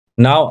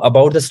Now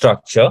about the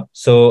structure,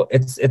 so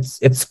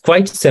it's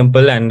quite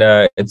simple, and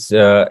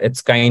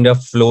it's kind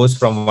of flows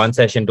from one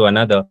session to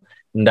another.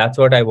 And that's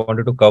what I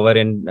wanted to cover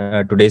in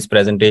today's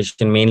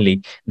presentation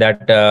mainly.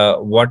 That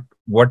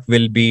what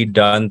will be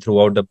done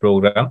throughout the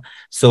program.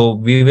 So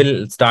we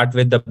will start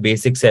with the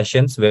basic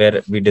sessions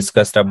where we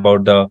discussed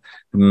about the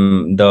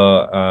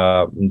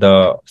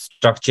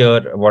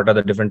structure, what are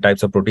the different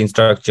types of protein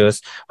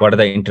structures, what are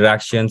the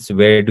interactions,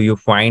 where do you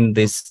find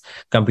this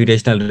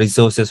computational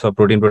resources for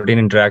protein-protein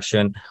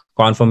interaction,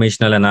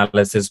 conformational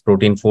analysis,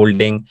 protein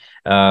folding,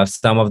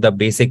 some of the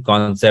basic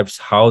concepts,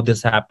 how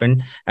this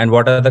happened, and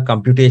what are the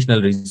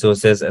computational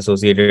resources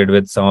associated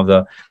with some of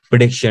the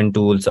prediction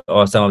tools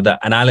or some of the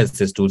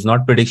analysis tools.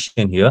 Not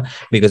prediction here,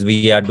 because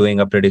we are doing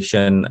a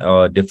prediction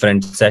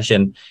different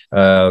session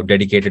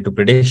dedicated to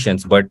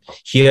predictions, but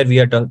here we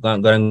are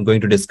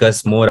going to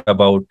discuss more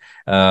about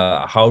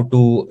how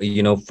to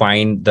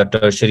find the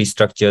tertiary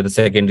structure, the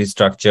secondary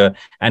structure,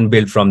 and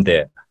build from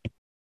there.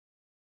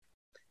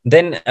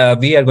 Then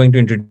we are going to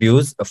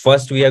introduce,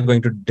 first we are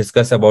going to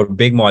discuss about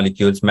big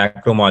molecules,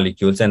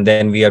 macromolecules, and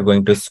then we are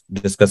going to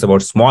discuss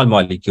about small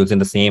molecules in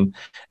the same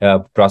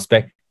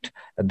prospect,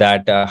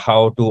 that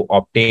how to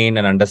obtain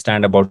and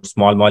understand about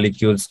small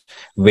molecules,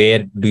 where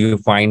do you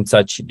find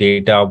such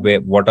data,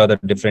 what are the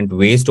different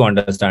ways to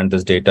understand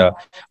this data,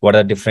 what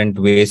are different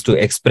ways to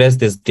express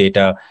this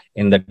data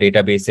in the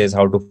databases,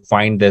 how to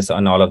find this,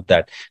 and all of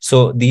that.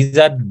 So these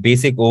are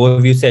basic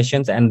overview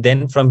sessions, and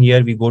then from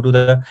here we go to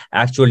the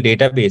actual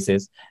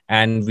databases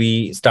and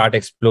we start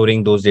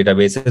exploring those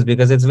databases,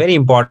 because it's very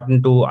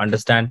important to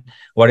understand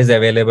what is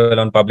available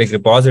on public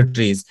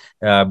repositories,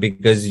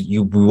 because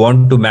you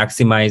want to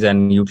maximize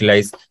and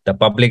utilize the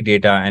public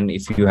data. And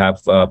if you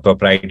have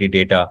proprietary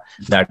data,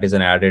 that is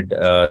an added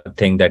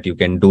thing that you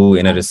can do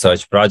in a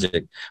research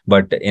project.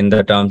 But in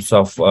the terms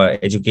of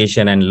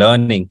education and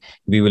learning,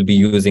 we will be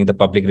using the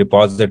public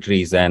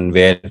repositories, and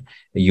where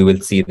you will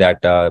see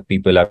that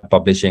people are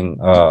publishing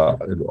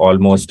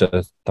almost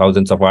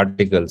thousands of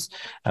articles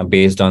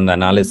based on the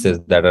analysis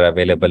that are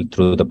available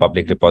through the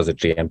public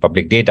repository and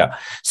public data.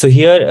 So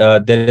here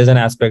there is an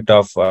aspect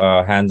of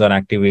hands-on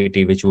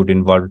activity which would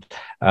involve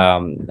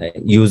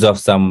use of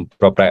some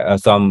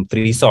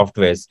free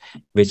softwares,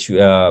 which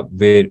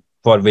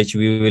for which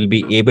we will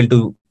be able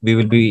to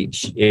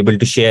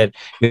share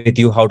with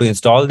you how to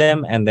install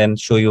them and then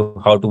show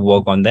you how to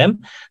work on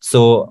them.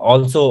 So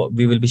also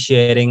we will be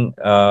sharing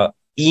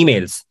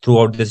emails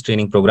throughout this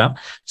training program.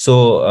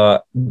 So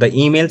the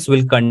emails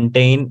will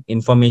contain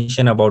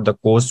information about the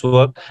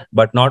coursework,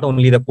 but not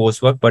only the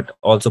coursework, but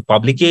also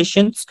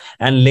publications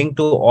and link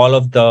to all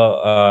of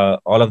the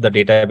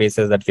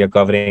databases that we are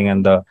covering,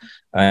 and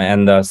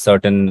the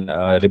certain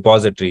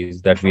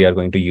repositories that we are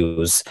going to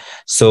use.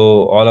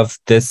 So all of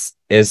this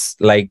is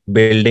like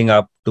building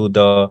up to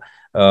the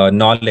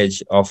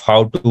knowledge of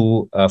how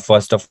to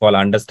first of all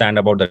understand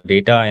about the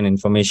data and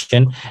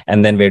information,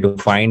 and then where to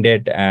find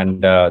it,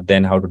 and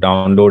then how to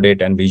download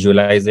it and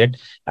visualize it.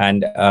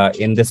 And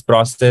in this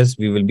process,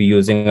 we will be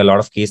using a lot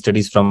of case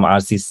studies from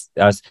RCSB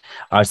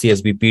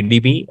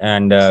PDB,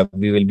 and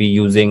we will be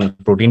using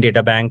Protein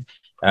Data Bank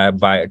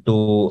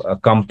to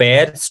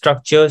compare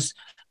structures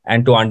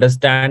and to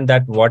understand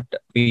that what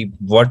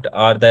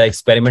are the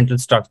experimental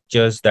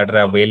structures that are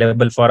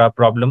available for our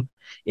problem.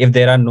 If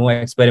there are no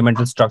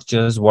experimental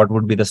structures, what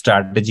would be the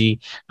strategy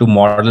to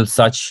model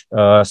such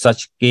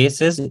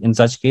cases,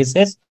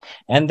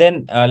 and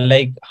then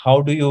like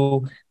how do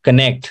you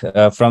connect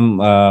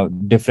from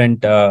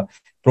different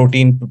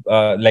protein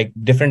like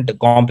different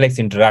complex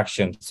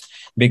interactions,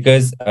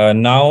 because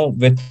now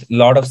with a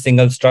lot of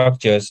single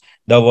structures,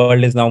 the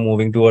world is now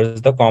moving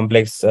towards the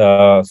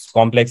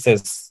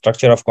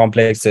structure of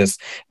complexes,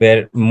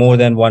 where more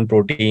than one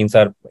proteins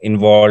are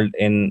involved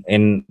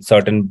in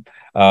certain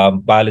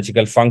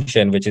biological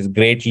function, which is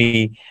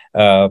greatly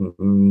are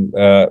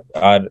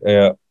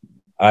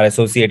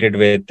associated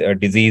with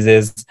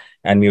diseases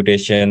and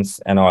mutations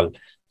and all.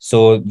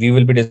 So we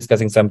will be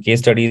discussing some case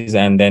studies,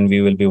 and then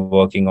we will be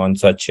working on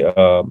such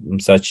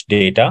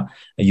data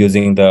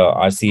using the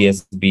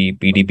RCSB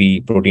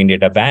PDB Protein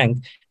Data Bank,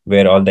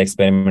 where all the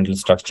experimental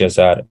structures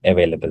are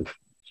available.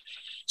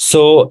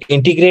 So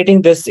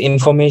integrating this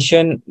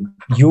information,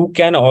 you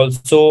can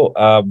also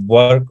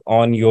work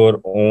on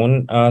your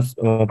own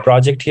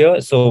project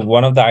here. So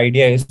one of the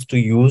ideas is to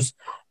use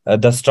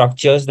the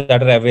structures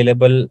that are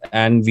available,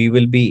 and we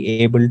will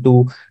be able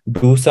to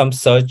do some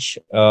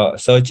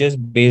searches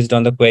based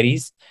on the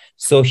queries.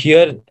 So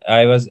here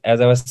as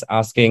I was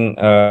asking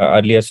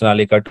earlier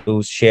Sonalika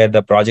to share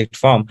the project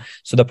form.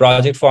 So the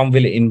project form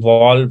will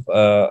involve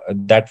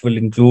that will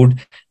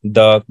include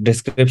the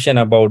description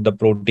about the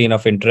protein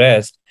of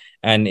interest,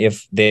 and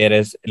if there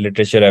is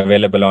literature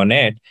available on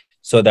it,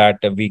 so that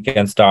we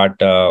can start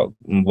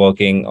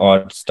working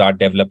or start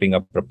developing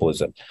a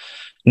proposal.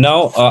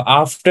 Now,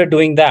 after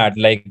doing that,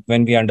 like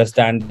when we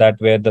understand that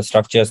where the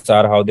structures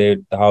are, how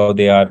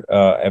they are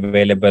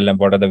available, and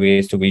what are the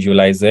ways to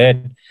visualize it,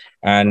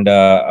 and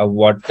how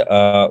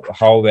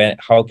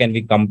can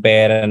we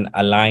compare and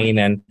align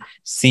and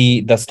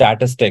see the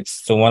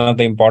statistics. So one of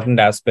the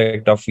important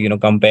aspect of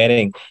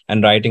comparing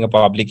and writing a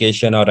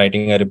publication or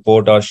writing a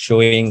report or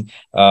showing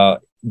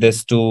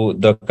this to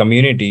the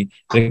community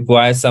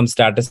requires some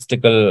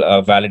statistical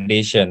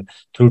validation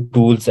through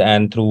tools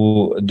and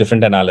through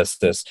different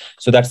analysis.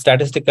 So that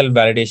statistical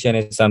validation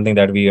is something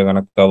that we are going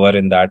to cover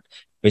in that,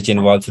 which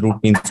involves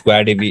root mean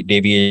square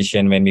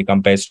deviation when we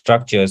compare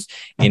structures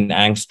in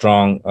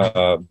angstrom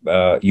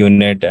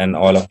unit and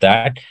all of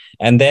that.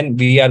 And then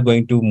we are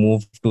going to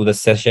move to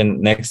the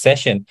next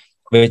session,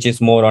 which is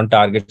more on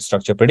target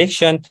structure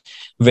prediction,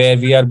 where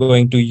we are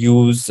going to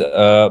use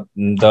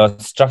the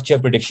structure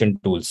prediction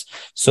tools.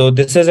 So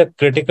this is a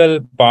critical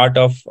part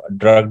of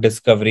drug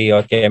discovery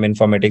or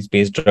cheminformatics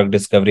based drug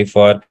discovery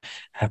for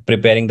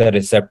preparing the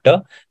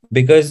receptor,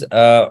 because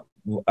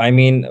I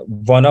mean,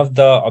 one of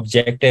the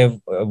objective,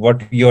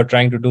 what you're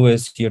trying to do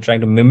is you're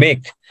trying to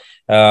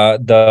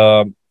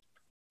the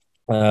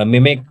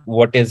mimic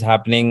what is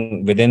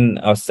happening within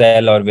a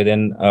cell or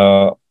within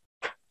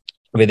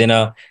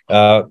a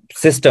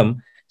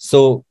system.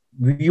 So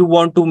you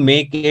want to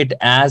make it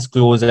as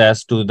close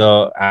as to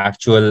the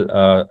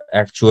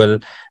actual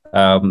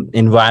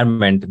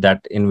environment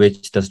that in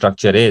which the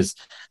structure is.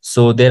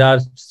 So there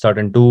are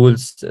certain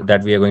tools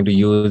that we are going to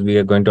use. We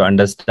are going to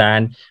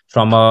understand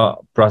from a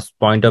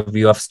point of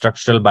view of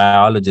structural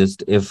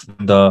biologist if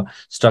the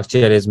structure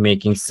is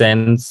making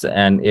sense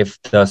and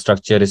if the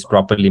structure is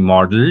properly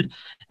modeled.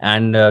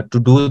 And to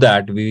do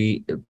that,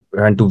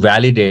 and to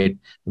validate,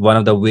 one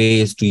of the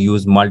ways to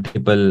use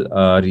multiple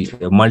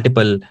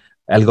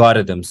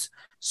algorithms.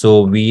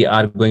 So we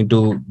are going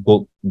to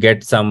go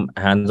get some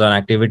hands-on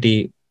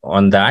activity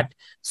on that.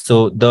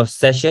 So the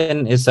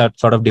session is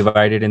sort of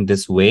divided in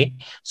this way.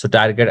 So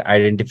target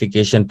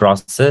identification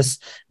process,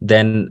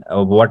 then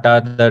what are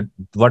the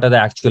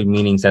actual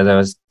meanings, as I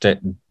was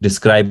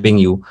describing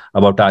you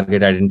about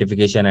target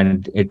identification,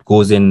 and it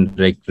goes in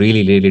like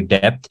really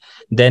depth.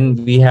 Then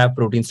we have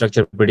protein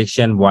structure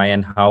prediction, why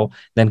and how,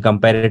 then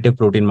comparative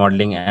protein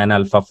modeling and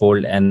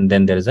AlphaFold, and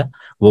then there is a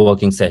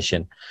working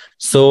session.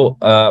 So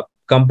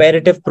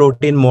comparative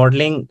protein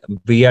modeling,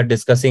 we are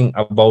discussing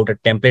about a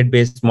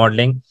template-based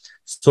modeling.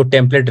 So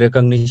template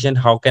recognition,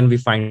 how can we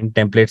find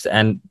templates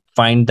and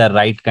find the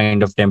right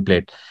kind of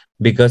template?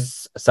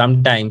 Because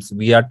sometimes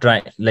we are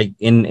trying, like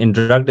in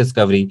drug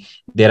discovery,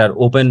 there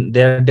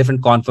are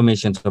different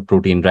conformations of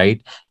protein,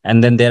 right?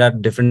 And then there are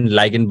different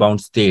ligand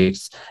bound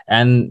states.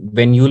 And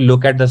when you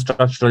look at the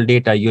structural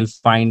data, you'll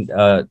find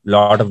a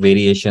lot of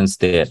variations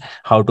there.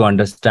 How to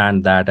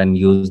understand that and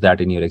use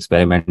that in your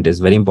experiment is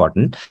very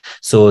important.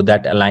 So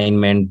that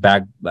alignment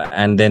back,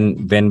 and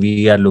then when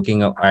we are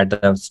looking at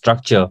the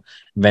structure,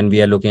 when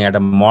we are looking at a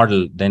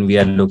model, then we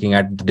are looking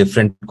at the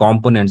different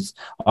components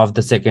of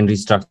the secondary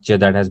structure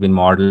that has been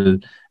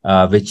modeled,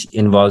 which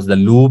involves the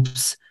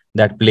loops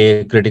that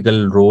play a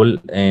critical role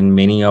in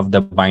many of the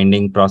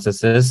binding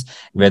processes,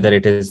 whether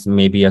it is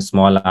maybe a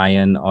small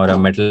ion or a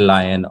metal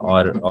ion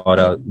or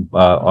a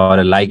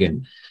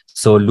ligand.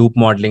 So loop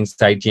modeling,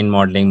 side chain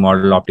modeling,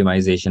 model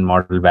optimization,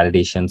 model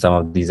validation, some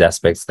of these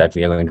aspects that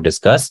we are going to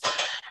discuss.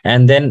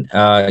 And then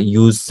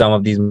use some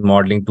of these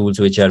modeling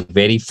tools which are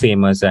very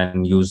famous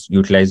and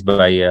utilized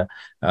by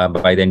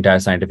the entire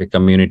scientific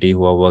community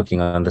who are working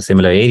on the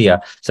similar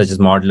area, such as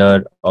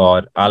Modeler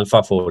or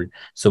AlphaFold.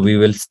 So we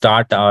will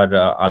start our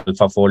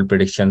AlphaFold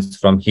predictions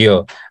from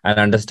here and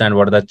understand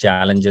what are the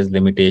challenges,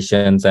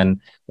 limitations, and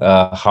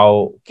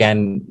how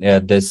can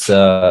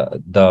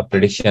the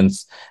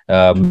predictions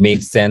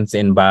make sense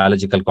in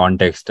biological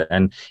context,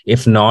 and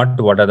if not,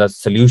 what are the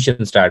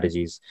solution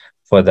strategies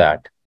for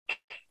that.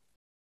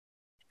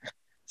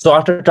 So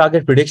after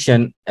target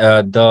prediction,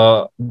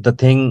 the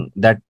thing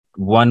that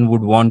one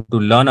would want to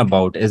learn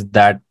about is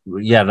that,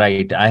 yeah,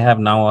 right, I have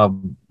now a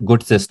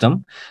good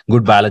system,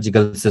 good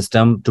biological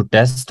system to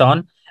test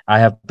on. I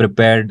have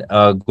prepared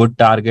a good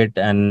target,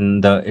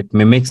 and it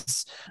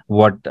mimics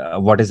what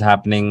is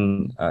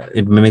happening.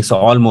 It mimics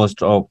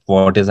almost of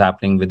what is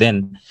happening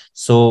within.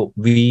 So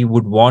we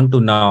would want to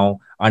now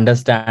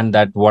understand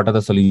that what are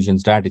the solution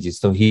strategies.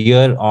 So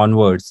here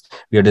onwards,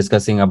 we are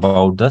discussing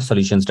about the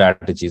solution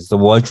strategies. The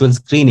virtual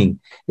screening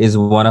is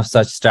one of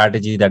such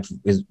strategy that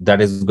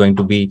is going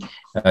to be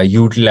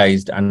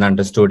utilized and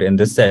understood in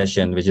this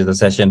session, which is the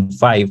session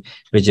 5,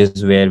 which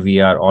is where we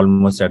are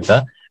almost at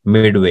the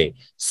midway.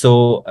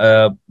 So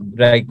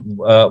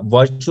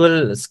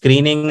virtual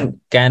screening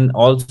can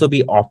also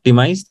be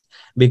optimized,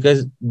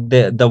 because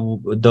the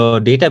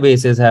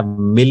databases have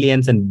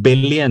millions and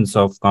billions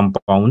of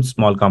compounds,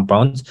 small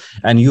compounds,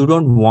 and you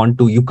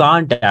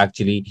can't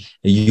actually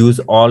use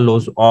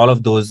all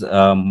of those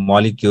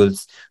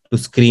molecules to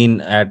screen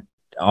at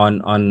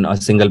on a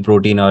single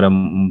protein or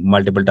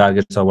multiple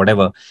targets or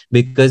whatever,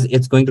 because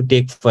it's going to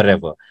take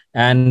forever.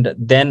 And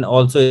then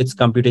also it's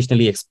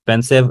computationally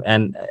expensive.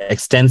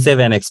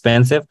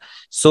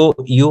 So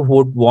you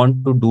would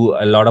want to do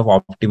a lot of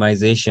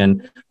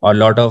optimization or a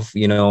lot of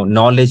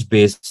knowledge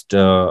based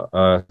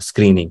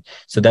screening.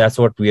 So that's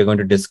what we are going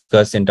to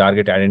discuss in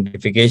target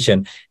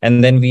identification.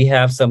 And then we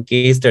have some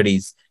case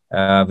studies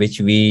which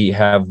we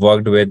have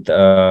worked with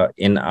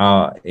in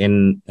our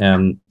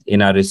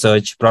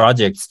research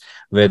projects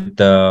with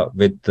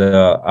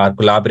our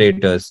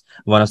collaborators.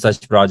 One of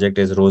such project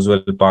is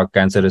Roswell Park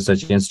Cancer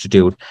Research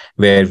Institute,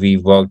 where we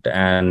worked,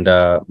 and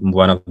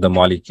one of the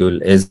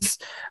molecule is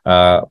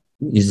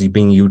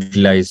being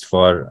utilized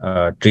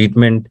for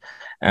treatment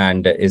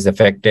and is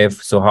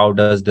effective. So how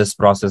does this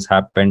process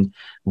happen?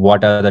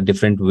 What are the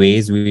different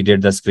ways we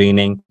did the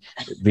screening?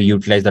 We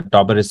utilized the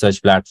Tauber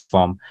research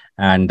platform,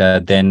 and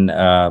then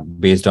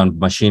based on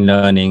machine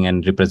learning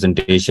and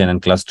representation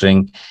and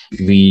clustering,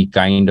 we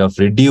kind of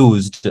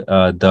reduced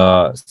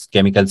the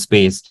chemical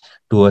space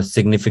to a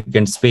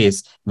significant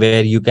space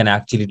where you can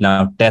actually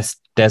now test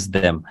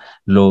them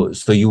low.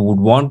 So you would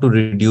want to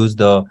reduce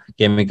the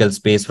chemical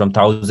space from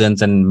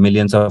thousands and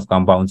millions of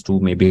compounds to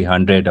maybe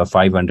 100 or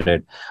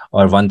 500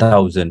 or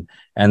 1000,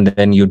 and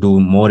then you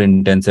do more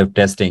intensive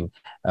testing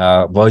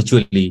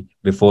virtually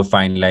before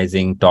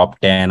finalizing top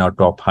 10 or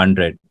top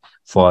 100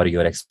 for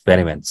your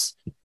experiments.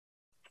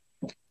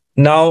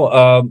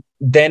 Now,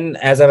 then,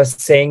 as I was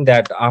saying,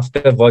 that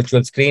after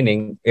virtual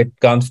screening, it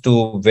comes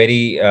to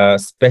very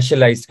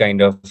specialized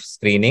kind of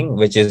screening,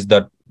 which is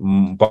the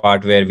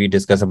part where we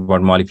discuss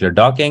about molecular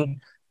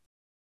docking.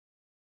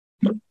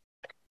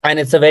 And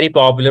it's a very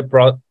popular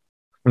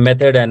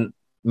method, and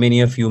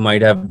many of you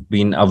might have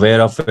been aware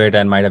of it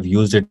and might have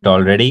used it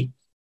already.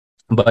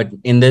 But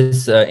in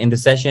this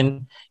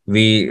session,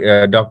 we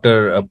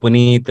Dr.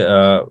 Puneet,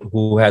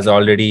 who has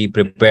already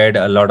prepared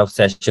a lot of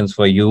sessions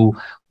for you,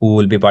 who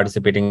will be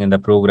participating in the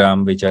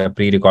program, which are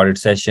pre-recorded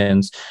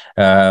sessions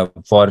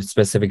for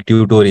specific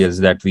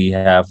tutorials that we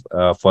have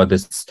for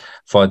this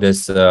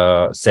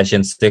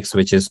session 6,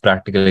 which is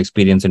practical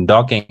experience in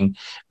docking,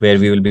 where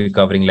we will be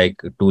covering like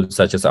tools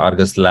such as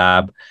Argus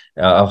Lab,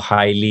 a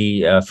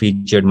highly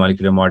featured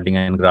molecular modeling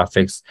and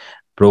graphics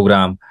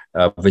program,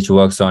 which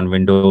works on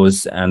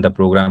Windows, and the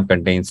program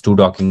contains 2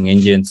 docking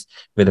engines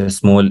with a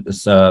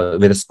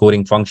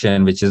scoring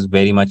function, which is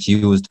very much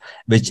used,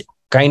 which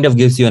kind of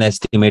gives you an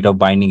estimate of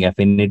binding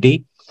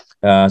affinity.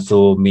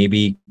 So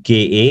maybe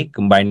Ka,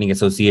 binding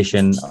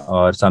association,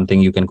 or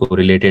something you can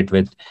correlate it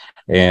with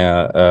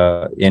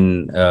for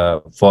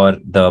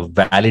the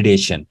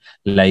validation.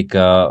 Like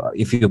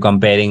if you're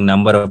comparing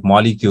number of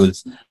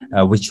molecules,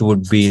 which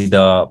would be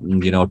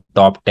the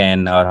top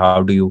 10, or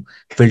how do you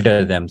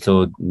filter them?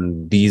 So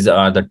these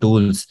are the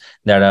tools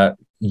that are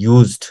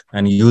used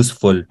and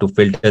useful to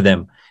filter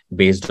them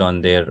based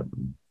on their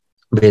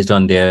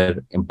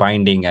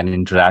binding and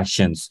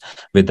interactions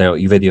with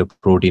your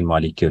protein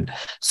molecule.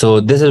 So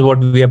this is what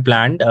we have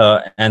planned,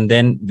 and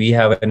then we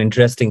have an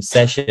interesting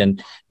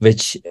session,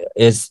 which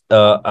is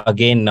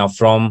again now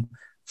from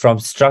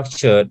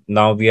structure.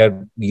 Now we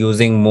are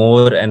using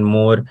more and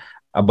more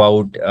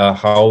about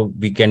how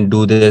we can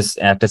do this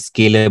at a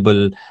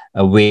scalable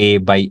way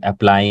by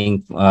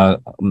applying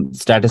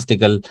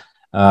statistical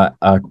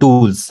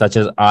tools such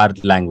as R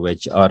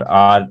language or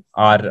R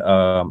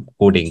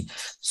coding.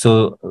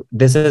 So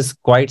this is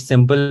quite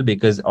simple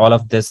because all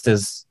of this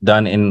is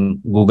done in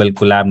Google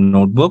Colab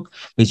notebook,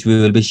 which we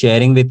will be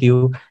sharing with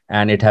you,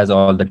 and it has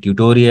all the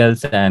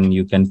tutorials, and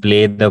you can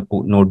play the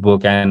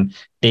notebook and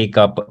take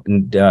up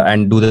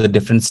and do the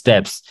different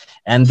steps.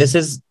 And this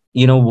is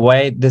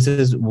why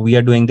we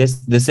are doing this.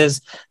 This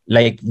is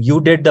like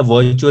you did the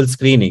virtual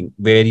screening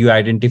where you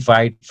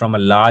identified from a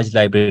large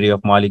library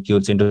of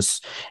molecules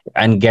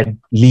and get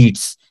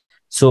leads.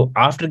 So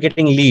after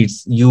getting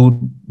leads,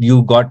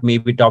 you got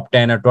maybe top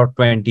 10 or top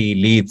 20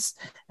 leads,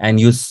 and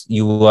you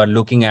are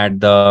looking at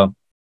the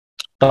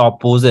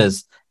top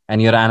poses,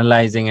 and you're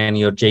analyzing and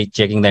you're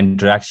checking the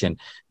interaction.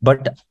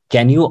 But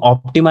can you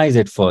optimize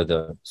it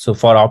further? So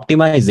for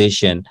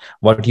optimization,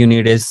 what you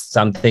need is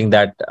something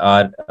that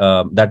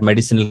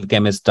medicinal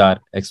chemists are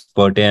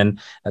expert in,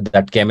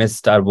 that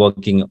chemists are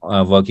working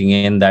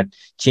in, that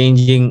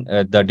changing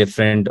the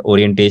different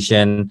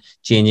orientation,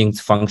 changing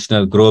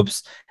functional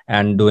groups,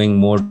 and doing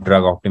more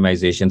drug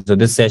optimization. So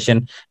this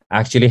session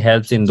actually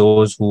helps in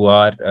those who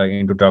are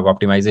into drug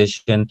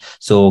optimization.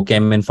 So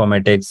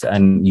Cheminformatics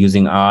and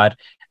using R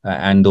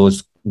and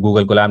those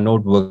Google Colab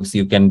notebooks,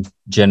 you can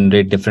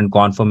generate different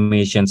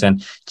conformations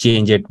and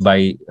change it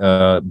by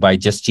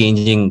just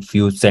changing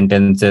few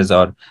sentences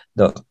or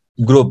the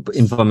group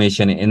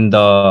information in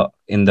the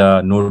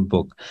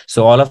notebook.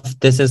 So all of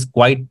this is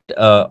quite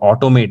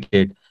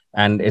automated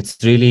and it's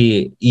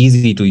really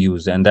easy to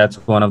use. And that's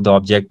one of the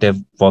objective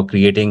for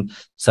creating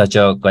such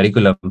a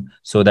curriculum,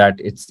 so that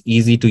it's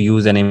easy to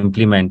use and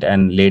implement.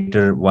 And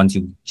later, once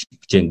you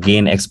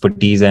gain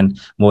expertise and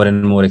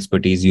more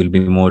expertise, you'll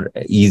be more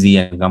easy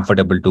and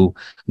comfortable to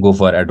go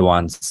for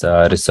advanced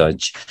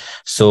research.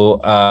 So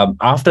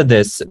after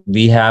this,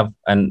 we have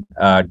an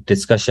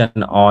discussion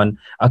on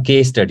a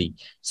case study.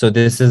 So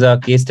this is a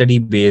case study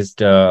based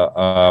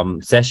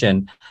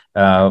session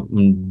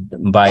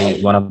by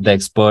one of the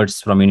experts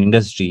from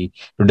industry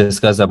to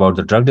discuss about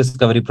the drug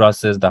discovery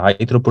process, the high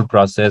throughput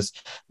process,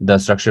 the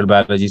structural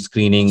biology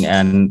screening,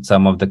 and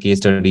some of the case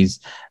studies,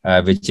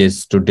 which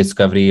is to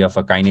discovery of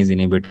a kinase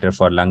inhibitor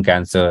for lung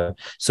cancer.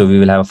 So we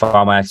will have a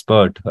pharma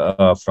expert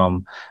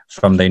from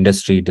the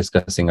industry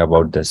discussing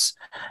about this.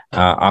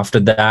 After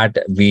that,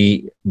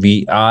 we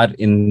are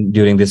in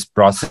during this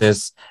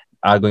process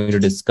are going to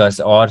discuss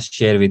or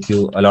share with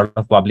you a lot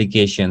of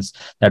publications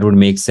that would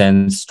make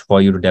sense for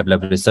you to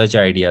develop research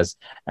ideas,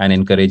 and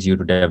encourage you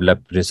to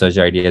develop research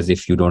ideas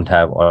if you don't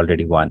have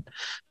already one.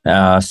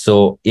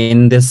 So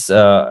in this,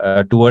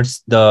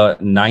 towards the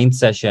ninth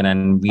session,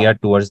 and we are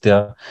towards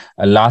the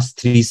last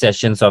three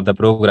sessions of the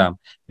program,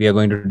 we are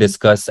going to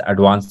discuss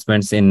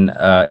advancements in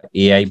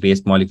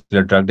AI-based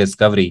molecular drug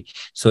discovery.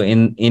 So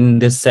in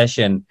this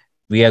session,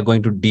 we are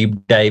going to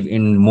deep dive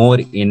in more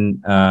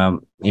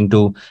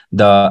into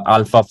the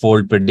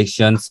AlphaFold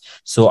predictions.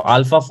 So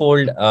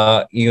AlphaFold,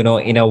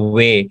 in a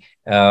way,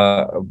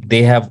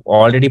 they have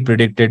already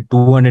predicted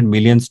 200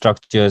 million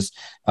structures.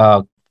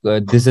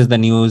 This is the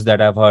news that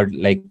I've heard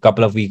like a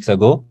couple of weeks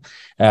ago.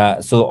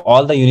 So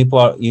all the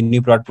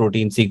uniprot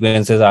protein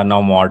sequences are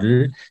now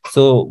modeled.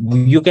 So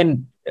you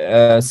can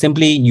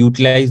simply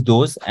utilize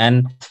those,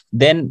 and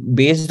then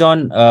based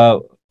on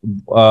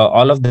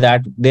all of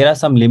that, there are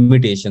some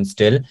limitations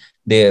still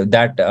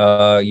that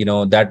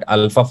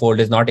AlphaFold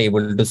is not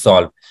able to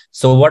solve.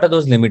 So what are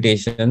those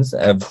limitations?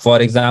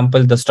 For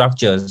example, the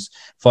structures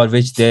for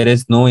which there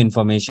is no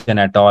information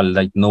at all,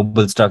 like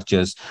noble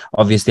structures.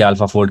 Obviously,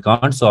 AlphaFold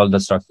can't solve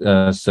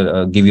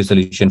the give you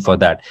solution for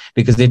that,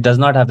 because it does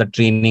not have the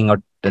training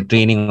or the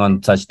training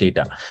on such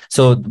data.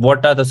 So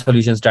what are the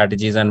solution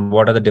strategies, and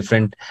what are the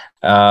different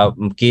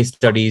case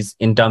studies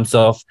in terms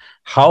of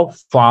how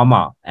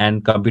pharma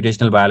and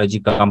computational biology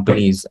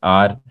companies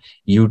are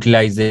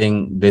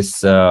utilizing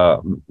this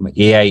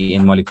AI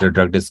in molecular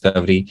drug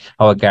discovery,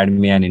 how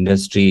academia and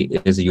industry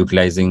is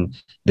utilizing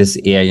this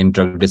AI in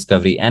drug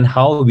discovery, and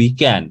how we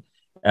can,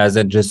 as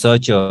a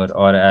researcher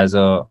or as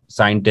a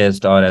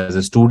scientist or as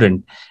a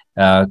student,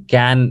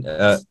 can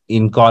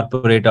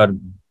incorporate or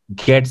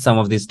get some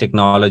of this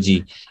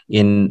technology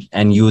in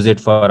and use it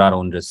for our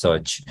own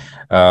research.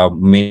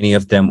 Many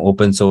of them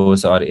open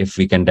source, or if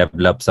we can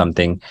develop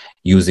something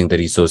using the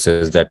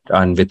resources that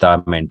are with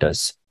our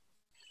mentors.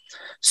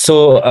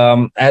 So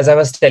as I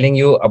was telling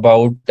you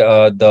about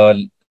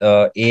the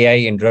AI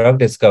in drug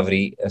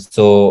discovery,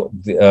 so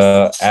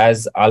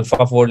as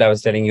AlphaFold, I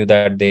was telling you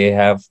that they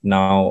have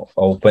now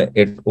open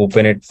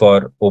it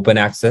for open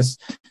access.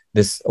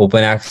 This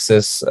open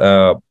access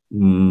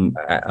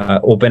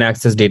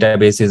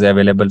database is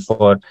available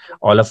for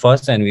all of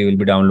us, and we will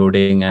be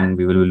downloading and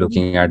we will be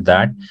looking at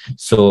that.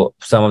 So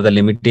some of the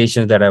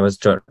limitations that I was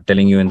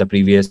telling you in the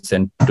previous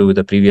and to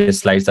the previous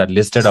slides are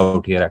listed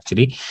out here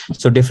actually.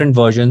 So different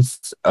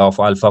versions of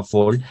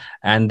AlphaFold,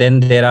 and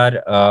then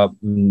there are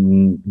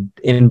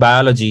in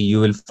biology you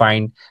will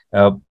find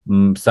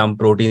some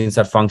proteins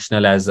are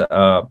functional as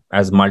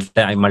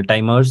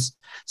multimers.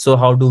 So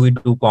how do we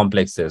do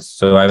complexes?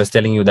 So I was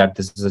telling you that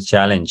this is a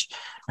challenge,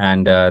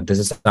 and this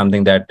is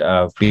something that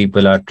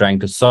people are trying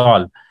to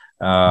solve,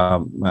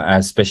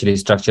 especially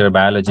structural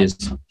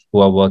biologists who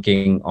are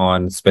working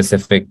on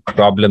specific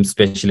problems,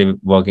 especially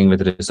working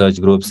with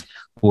research groups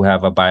who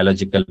have a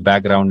biological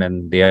background,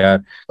 and they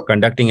are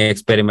conducting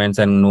experiments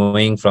and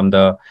knowing from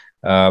the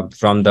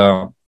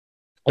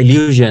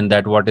illusion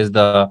that what is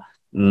the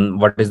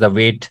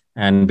weight,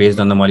 and based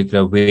on the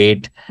molecular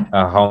weight,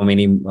 how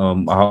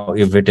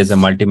if it is a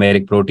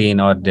multimeric protein,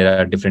 or there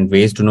are different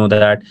ways to know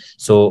that.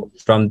 So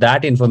from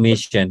that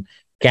information,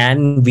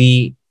 can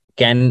we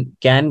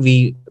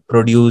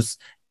produce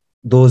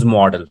those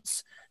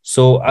models?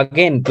 So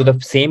again, to the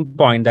same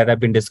point that I've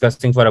been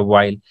discussing for a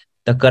while,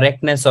 the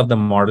correctness of the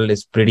model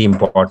is pretty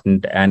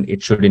important, and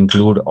it should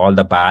include all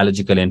the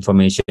biological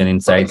information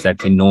insights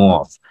that we know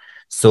of.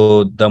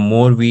 So the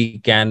more we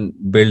can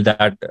build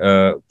that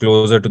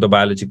closer to the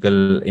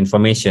biological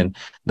information,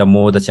 the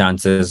more the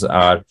chances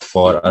are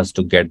for us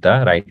to get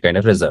the right kind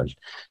of result.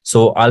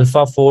 So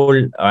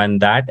AlphaFold and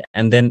that,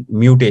 and then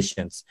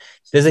mutations.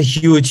 There's a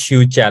huge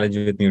challenge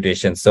with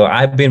mutations. So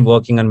I've been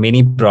working on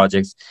many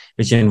projects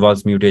which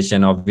involves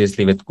mutation,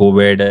 obviously with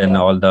COVID and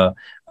all the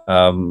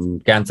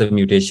cancer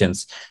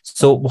mutations.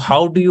 So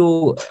how do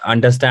you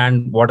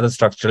understand what are the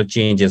structural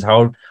changes?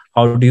 How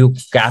do you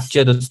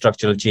capture the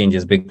structural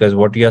changes? Because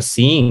what you are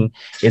seeing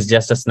is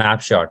just a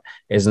snapshot,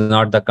 is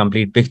not the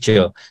complete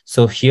picture.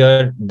 So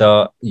here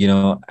the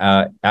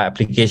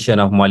application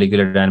of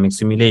molecular dynamic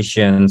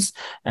simulations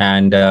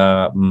and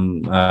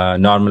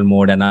normal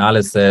mode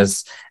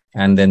analysis,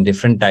 and then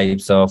different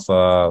types of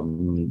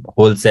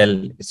whole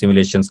cell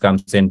simulations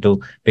comes into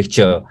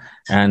picture,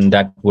 and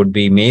that would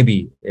be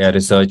maybe a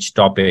research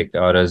topic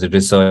or as a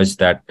research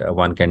that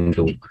one can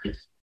do.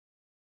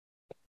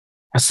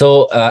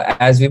 So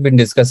as we've been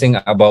discussing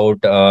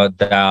about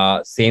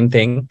the same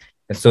thing,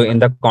 so in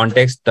the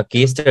context, the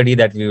case study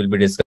that we will be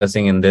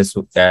discussing in this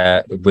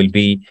will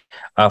be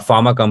a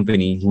pharma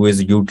company who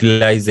is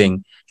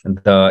utilizing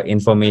the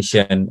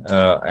information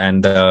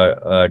and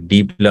the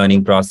deep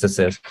learning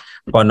processes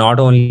for not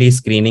only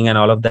screening and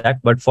all of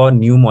that, but for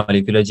new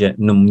molecule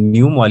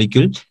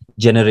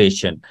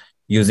generation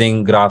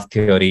using graph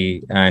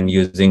theory and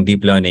using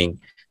deep learning.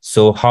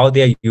 So how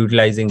they are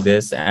utilizing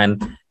this,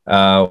 and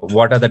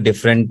what are the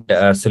different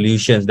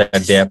solutions that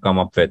they have come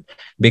up with?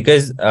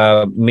 Because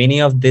many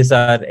of these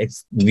are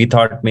we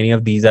thought many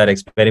of these are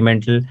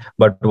experimental,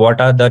 but what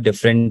are the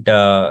different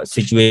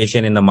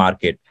situation in the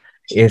market,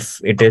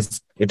 if it is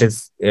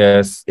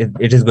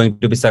going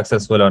to be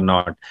successful or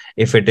not,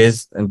 if it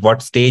is,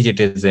 what stage it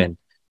is in.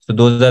 So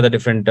those are the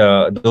different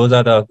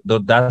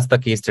that's the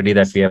case study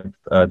that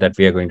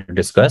we are going to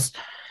discuss.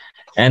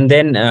 And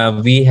then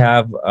we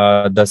have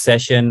the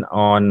session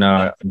on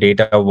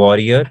data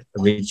warrior,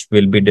 which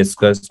will be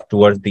discussed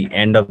towards the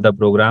end of the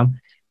program,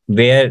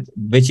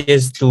 which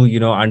is to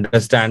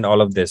understand all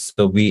of this.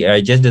 So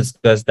I just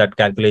discussed that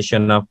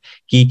calculation of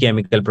key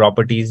chemical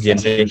properties,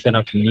 generation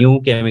of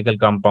new chemical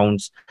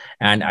compounds,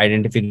 and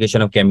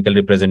identification of chemical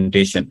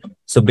representation.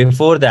 So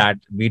before that,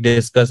 we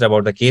discussed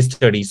about the case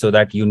study so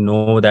that you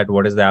know that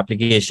what is the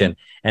application,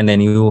 and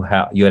then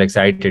you're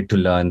excited to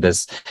learn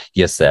this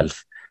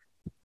yourself.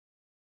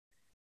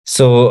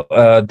 So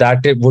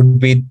that would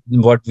be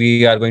what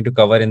we are going to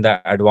cover in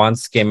the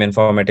advanced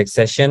cheminformatics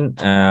session,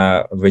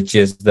 which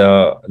is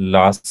the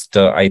last,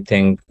 I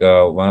think,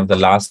 one of the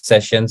last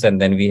sessions.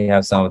 And then we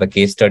have some of the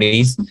case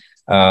studies,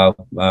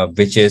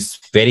 which is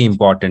very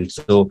important.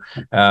 So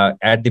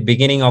at the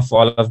beginning of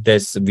all of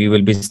this, we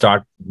will be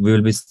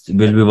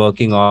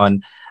working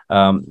on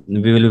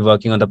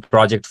the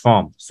project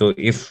form. So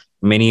if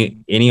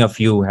any of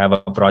you have a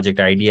project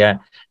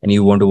idea and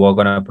you want to work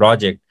on a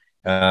project,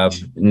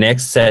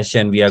 next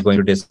session we are going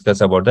to discuss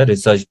about the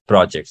research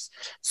projects.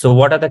 So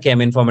what are the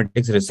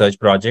cheminformatics research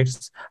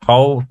projects,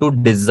 how to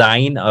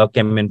design a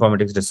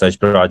cheminformatics research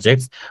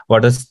projects,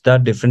 what is the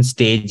different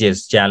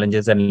stages,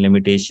 challenges and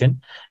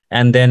limitation,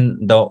 and then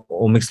the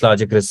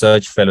OmicsLogic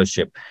research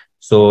fellowship.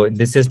 So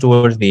this is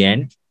towards the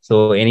end.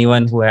 So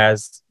anyone who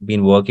has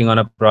been working on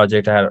a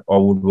project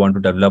or would want to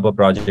develop a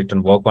project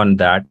and work on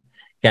that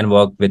can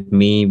work with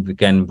me. We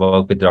can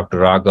work with Dr.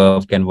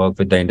 Raghav, can work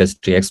with the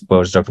industry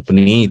experts, Dr.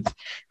 Puneet,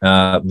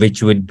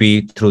 which would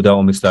be through the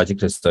OmicsLogic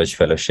Research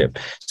Fellowship.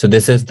 So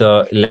this is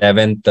the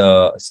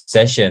 11th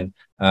session,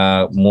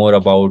 more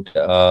about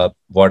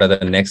what are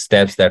the next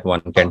steps that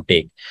one can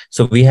take.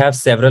 So we have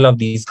several of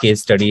these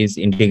case studies: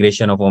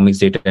 integration of omics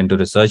data into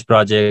research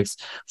projects,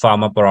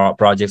 pharma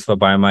projects for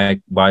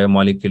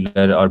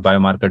biomolecular or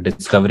biomarker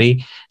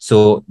discovery.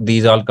 So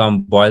these all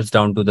boils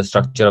down to the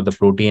structure of the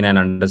protein and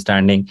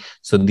understanding.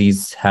 So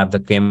these have the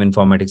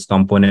cheminformatics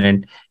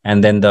component.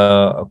 And then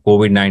the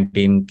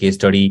COVID-19 case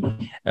study,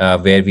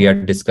 where we are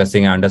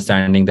discussing and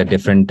understanding the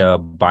different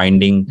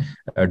binding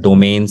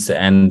domains,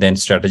 and then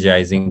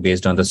strategizing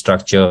based on the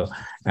structure,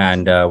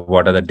 and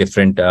what are the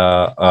different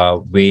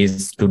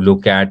ways to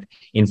look at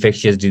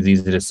infectious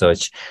disease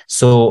research.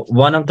 So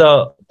one of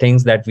the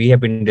things that we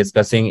have been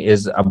discussing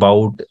is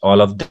about all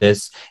of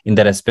this in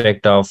the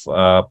respect of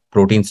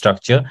protein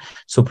structure.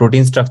 So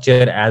protein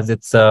structure, as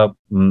it's a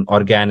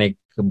organic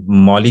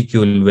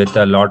molecule with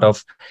a lot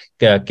of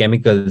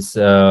chemicals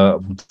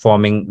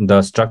forming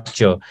the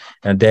structure,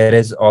 and there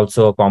is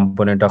also a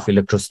component of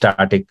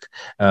electrostatic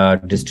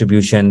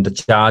distribution, the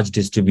charge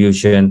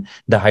distribution,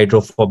 the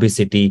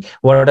hydrophobicity.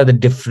 What are the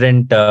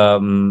different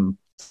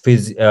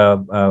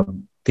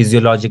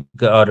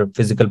physiological or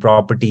physical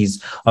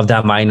properties of the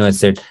amino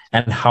acid,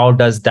 and how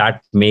does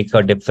that make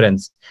a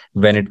difference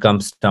when it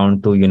comes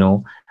down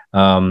to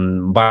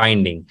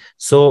binding?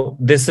 So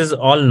this is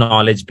all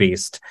knowledge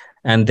based,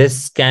 and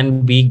this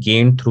can be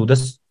gained through the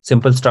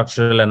simple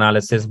structural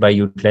analysis by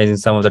utilizing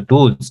some of the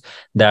tools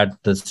that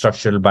the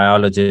structural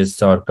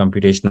biologists or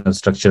computational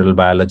structural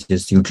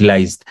biologists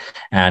utilized.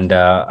 And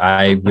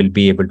I will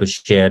be able to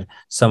share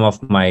some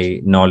of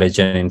my knowledge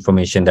and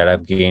information that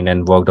I've gained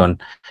and worked on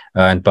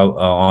and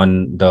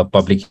on the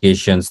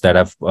publications that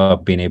I've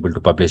been able to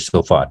publish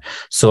so far.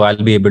 So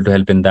I'll be able to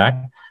help in that.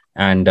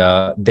 And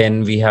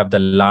then we have the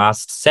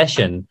last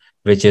session,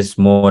 which is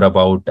more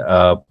about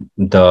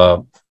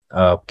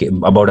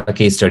about a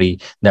case study,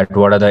 that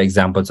what are the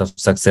examples of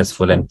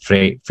successful and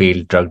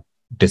failed drug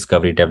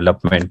discovery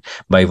development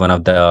by one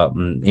of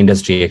the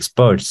industry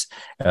experts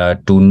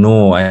to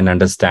know and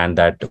understand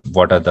that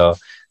what are the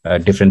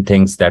different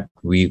things that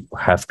we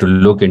have to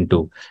look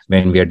into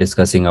when we are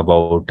discussing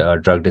about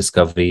drug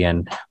discovery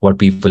and what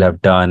people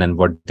have done and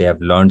what they have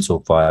learned so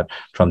far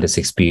from this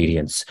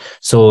experience.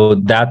 So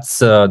that's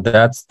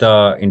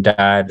the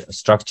entire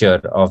structure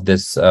of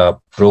this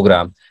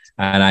program,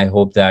 and I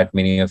hope that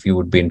many of you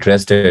would be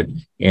interested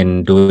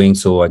in doing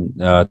so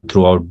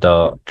throughout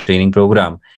the training program.